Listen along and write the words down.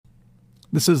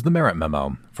This is the Merit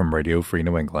Memo from Radio Free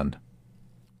New England.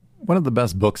 One of the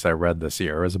best books I read this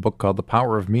year is a book called The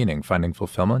Power of Meaning, Finding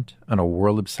Fulfillment in a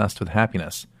World Obsessed with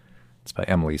Happiness. It's by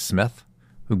Emily Smith,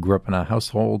 who grew up in a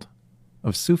household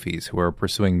of Sufis who are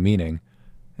pursuing meaning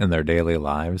in their daily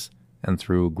lives and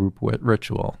through group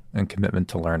ritual and commitment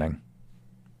to learning.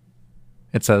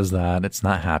 It says that it's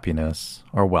not happiness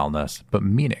or wellness, but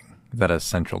meaning that is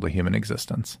central to human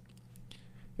existence.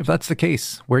 If that's the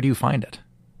case, where do you find it?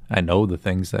 I know the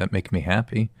things that make me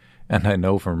happy, and I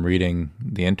know from reading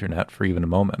the internet for even a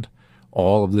moment,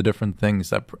 all of the different things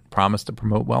that promise to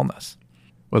promote wellness.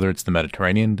 Whether it's the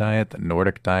Mediterranean diet, the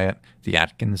Nordic diet, the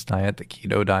Atkins diet, the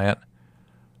keto diet,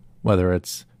 whether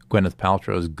it's Gwyneth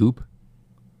Paltrow's Goop,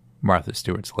 Martha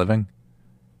Stewart's Living,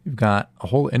 you've got a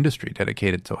whole industry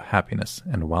dedicated to happiness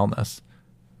and wellness.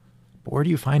 But where do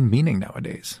you find meaning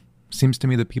nowadays? Seems to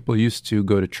me that people used to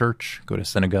go to church, go to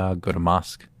synagogue, go to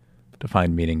mosque to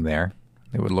find meaning there.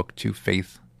 They would look to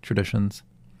faith, traditions,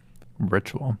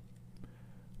 ritual.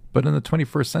 But in the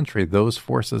 21st century, those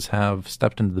forces have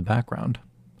stepped into the background.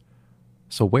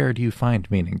 So where do you find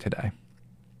meaning today?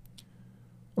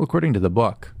 Well, according to the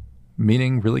book,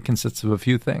 meaning really consists of a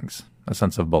few things. A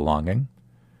sense of belonging,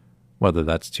 whether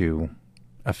that's to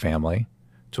a family,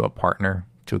 to a partner,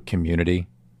 to a community,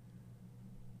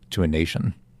 to a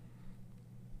nation,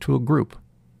 to a group,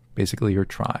 basically your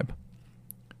tribe.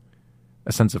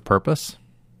 A sense of purpose,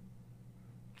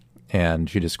 and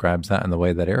she describes that in the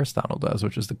way that Aristotle does,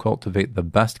 which is to cultivate the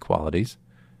best qualities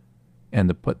and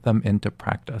to put them into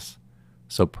practice.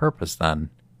 So purpose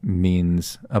then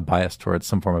means a bias towards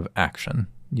some form of action.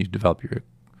 You develop your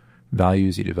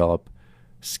values, you develop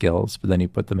skills, but then you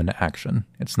put them into action.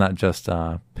 It's not just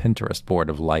a Pinterest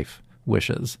board of life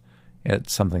wishes.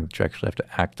 It's something that you actually have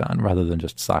to act on rather than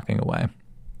just socking away.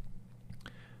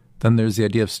 Then there's the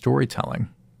idea of storytelling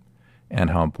and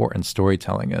how important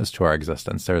storytelling is to our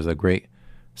existence. There's a great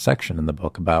section in the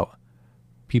book about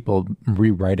people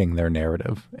rewriting their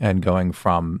narrative and going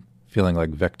from feeling like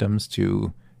victims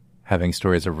to having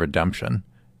stories of redemption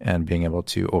and being able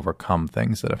to overcome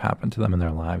things that have happened to them in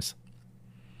their lives.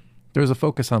 There's a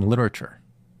focus on literature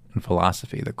and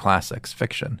philosophy, the classics,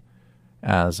 fiction,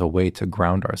 as a way to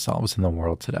ground ourselves in the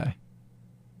world today.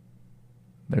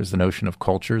 There's the notion of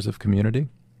cultures of community.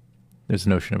 There's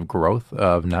the notion of growth,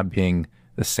 of not being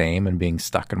the same and being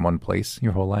stuck in one place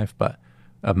your whole life, but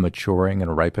of maturing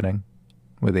and ripening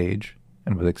with age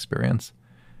and with experience.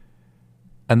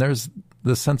 And there's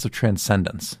the sense of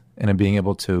transcendence and of being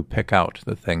able to pick out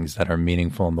the things that are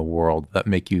meaningful in the world that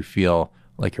make you feel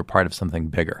like you're part of something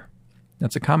bigger.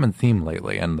 That's a common theme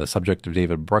lately, and the subject of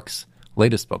David Brooks'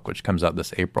 latest book, which comes out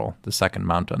this April, The Second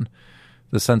Mountain,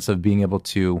 the sense of being able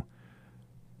to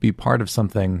be part of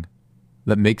something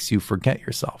that makes you forget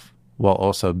yourself while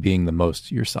also being the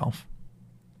most yourself.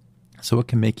 So it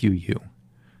can make you you.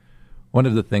 One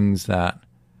of the things that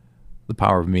The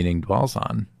Power of Meaning dwells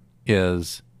on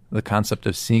is the concept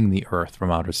of seeing the earth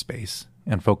from outer space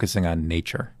and focusing on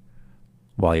nature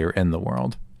while you're in the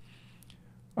world.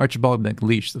 Archibald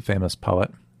MacLeish, the famous poet,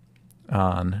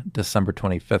 on December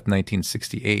 25th,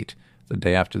 1968, the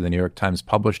day after the New York Times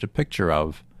published a picture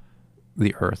of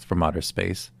the earth from outer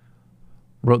space,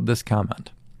 wrote this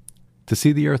comment: "To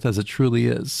see the earth as it truly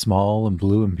is, small and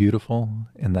blue and beautiful,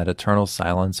 in that eternal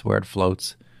silence where it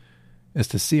floats, is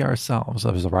to see ourselves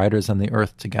as riders on the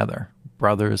earth together,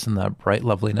 brothers in that bright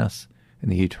loveliness, in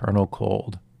the eternal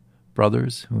cold,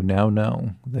 brothers who now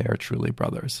know they are truly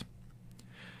brothers."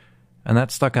 And that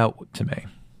stuck out to me,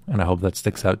 and I hope that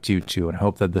sticks out to you too, and I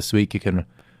hope that this week you can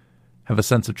have a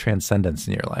sense of transcendence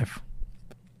in your life.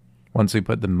 Once we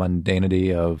put the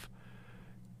mundanity of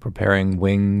preparing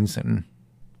wings and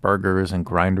burgers and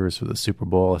grinders for the Super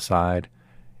Bowl aside,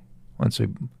 once we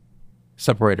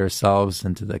separate ourselves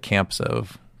into the camps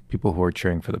of people who are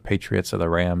cheering for the Patriots or the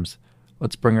Rams,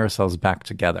 let's bring ourselves back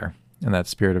together in that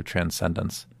spirit of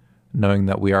transcendence, knowing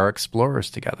that we are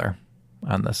explorers together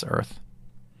on this earth.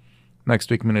 Next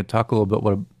week, I'm going to talk a little bit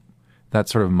what that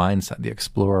sort of mindset, the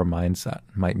explorer mindset,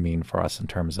 might mean for us in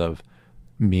terms of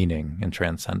meaning and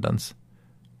transcendence.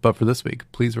 But for this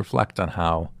week, please reflect on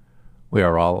how we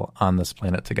are all on this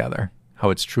planet together,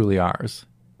 how it's truly ours,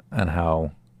 and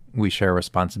how we share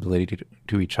responsibility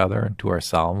to each other and to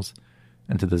ourselves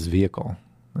and to this vehicle,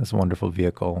 this wonderful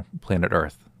vehicle, planet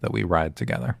Earth, that we ride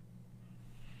together.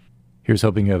 Here's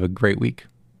hoping you have a great week.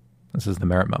 This is the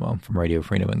Merit Memo from Radio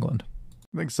Free New England.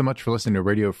 Thanks so much for listening to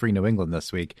Radio Free New England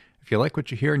this week. If you like what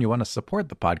you hear and you want to support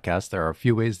the podcast, there are a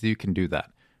few ways that you can do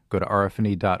that. Go to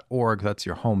rfne.org. That's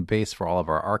your home base for all of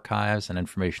our archives and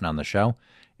information on the show.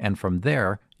 And from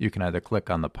there, you can either click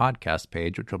on the podcast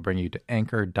page, which will bring you to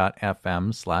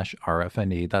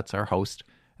anchor.fm/RFNE. That's our host.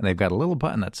 And they've got a little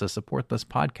button that says support this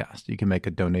podcast. You can make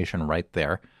a donation right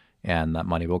there, and that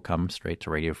money will come straight to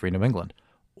Radio Free New England.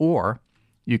 Or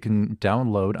you can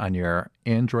download on your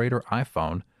Android or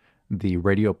iPhone the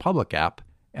Radio Public app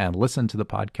and listen to the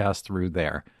podcast through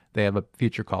there. They have a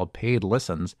feature called Paid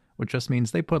Listens, which just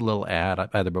means they put a little ad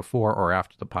either before or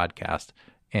after the podcast,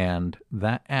 and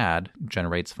that ad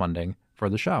generates funding for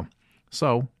the show.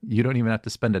 So you don't even have to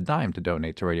spend a dime to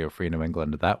donate to Radio Free New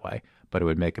England that way, but it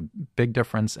would make a big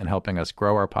difference in helping us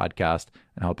grow our podcast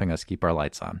and helping us keep our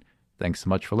lights on. Thanks so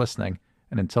much for listening,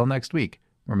 and until next week,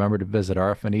 remember to visit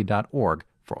rfne.org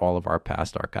for all of our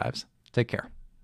past archives. Take care.